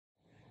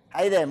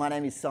Hey there, my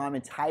name is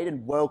Simon Tait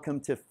and welcome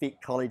to Fit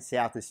College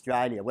South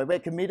Australia, where we're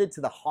committed to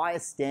the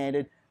highest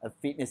standard of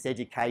fitness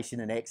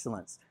education and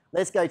excellence.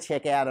 Let's go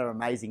check out our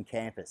amazing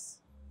campus.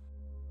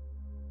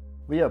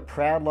 We are a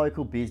proud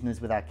local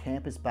business with our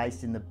campus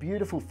based in the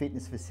beautiful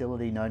fitness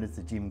facility known as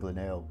the Gym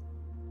Glenelg.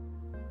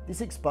 This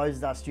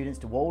exposes our students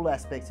to all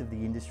aspects of the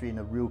industry in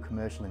a real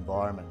commercial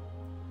environment.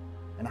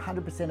 And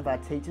 100% of our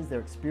teachers are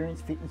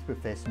experienced fitness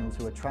professionals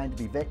who are trained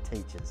to be vet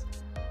teachers,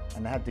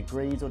 and they have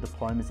degrees or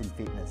diplomas in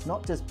fitness,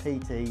 not just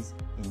PTs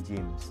in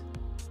gyms.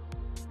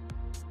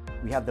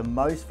 We have the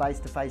most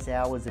face-to-face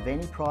hours of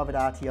any private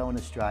RTO in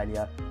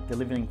Australia,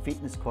 delivering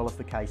fitness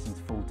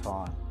qualifications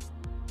full-time.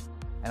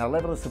 And our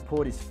level of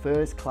support is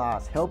first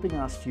class, helping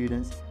our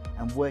students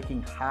and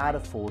working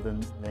harder for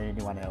them than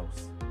anyone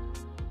else.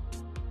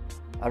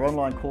 Our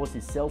online course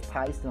is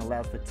self-paced and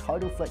allows for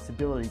total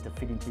flexibility to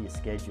fit into your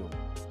schedule.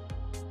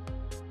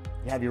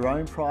 You have your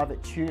own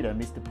private tutor,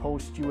 Mr. Paul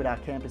Stewart, our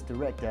campus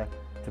director,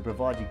 to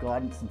provide you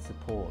guidance and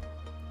support.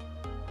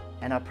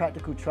 And our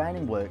practical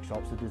training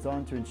workshops are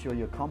designed to ensure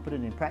you're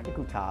competent in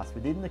practical tasks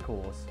within the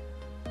course,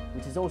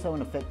 which is also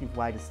an effective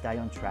way to stay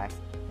on track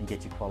and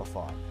get you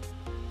qualified.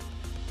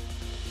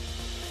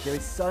 There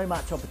is so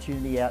much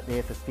opportunity out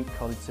there for Fit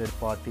College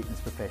certified fitness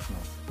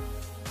professionals,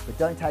 but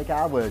don't take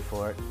our word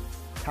for it,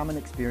 come and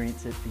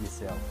experience it for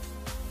yourself.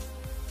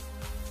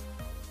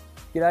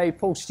 G'day,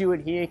 Paul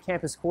Stewart here,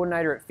 Campus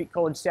Coordinator at Fit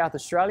College South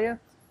Australia.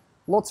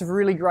 Lots of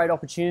really great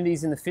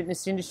opportunities in the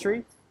fitness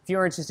industry. If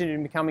you're interested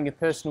in becoming a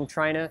personal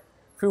trainer,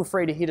 feel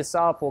free to hit us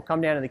up or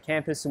come down to the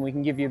campus and we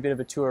can give you a bit of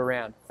a tour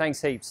around.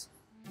 Thanks heaps.